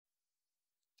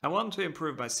I wanted to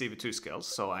improve my CV2 skills,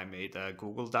 so I made a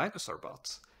Google Dinosaur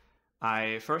bot.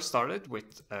 I first started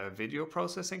with a video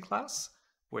processing class,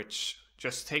 which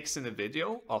just takes in a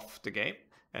video of the game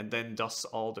and then does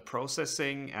all the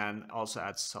processing and also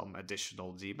adds some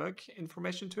additional debug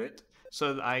information to it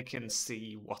so that I can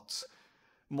see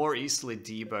more easily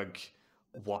debug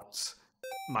what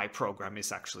my program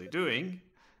is actually doing.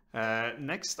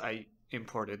 Next, I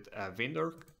imported a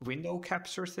window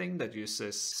capture thing that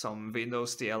uses some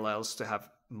Windows DLLs to have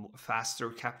faster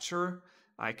capture.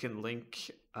 I can link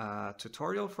a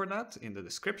tutorial for that in the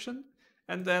description.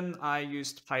 And then I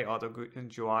used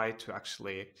PyAutoGUI to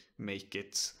actually make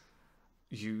it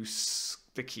use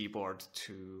the keyboard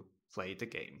to play the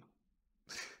game.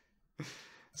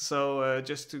 So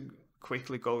just to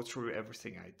quickly go through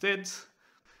everything I did.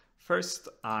 First,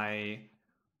 I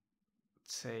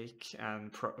take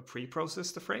and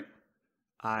pre-process the frame.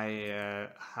 I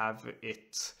have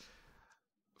it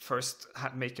first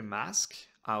make a mask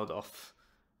out of,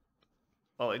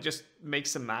 well, it just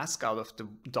makes a mask out of the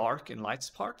dark and light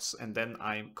parts, and then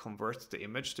I convert the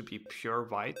image to be pure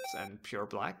white and pure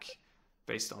black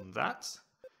based on that.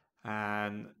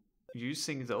 And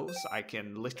using those, I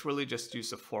can literally just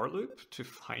use a for loop to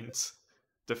find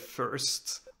the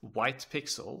first white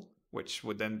pixel, which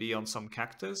would then be on some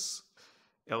cactus.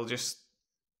 It'll just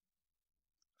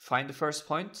find the first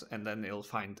point, and then it'll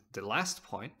find the last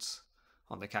point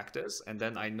on the cactus, and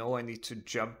then I know I need to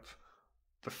jump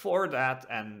before that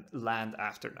and land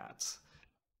after that.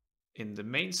 In the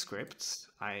main script,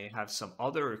 I have some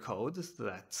other code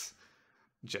that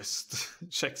just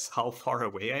checks how far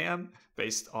away I am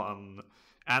based on,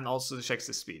 and also checks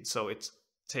the speed. So it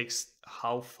takes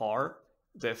how far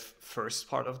the first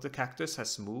part of the cactus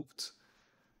has moved,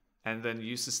 and then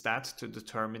uses that to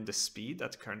determine the speed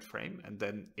at the current frame, and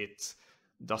then it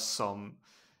does some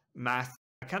math.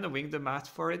 I kind of winged the math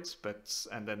for it,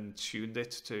 and then tuned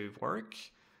it to work.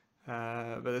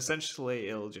 But essentially,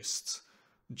 it'll just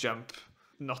jump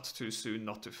not too soon,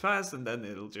 not too fast, and then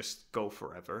it'll just go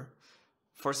forever.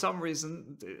 For some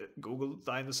reason, the Google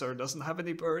Dinosaur doesn't have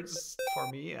any birds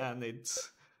for me, and it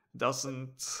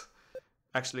doesn't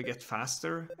actually get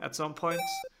faster at some point.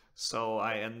 So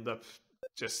I end up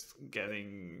just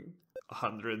getting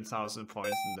 100,000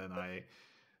 points, and then I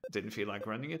didn't feel like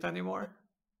running it anymore.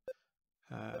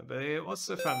 But it was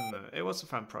a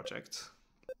fun project.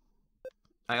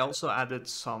 I also added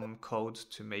some code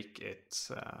to make it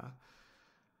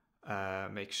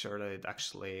make sure that it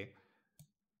actually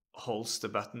holds the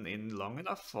button in long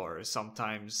enough, or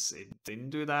sometimes it didn't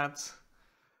do that.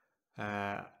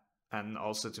 And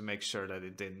also to make sure that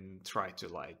it didn't try to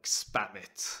like spam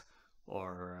it,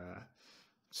 or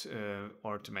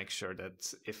to make sure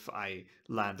that if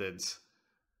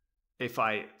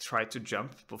I tried to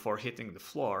jump before hitting the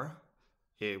floor,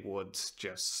 it would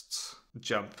just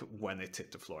jump when it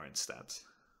hit the floor instead.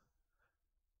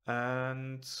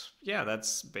 And yeah,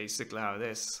 that's basically how it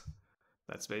is.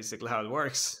 That's basically how it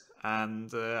works.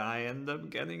 And I end up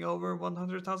getting over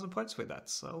 100,000 points with that.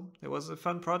 So it was a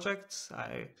fun project.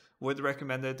 I would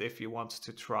recommend it if you want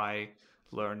to try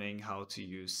learning how to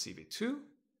use CV2.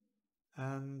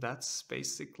 And that's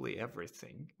basically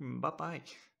everything. Bye-bye.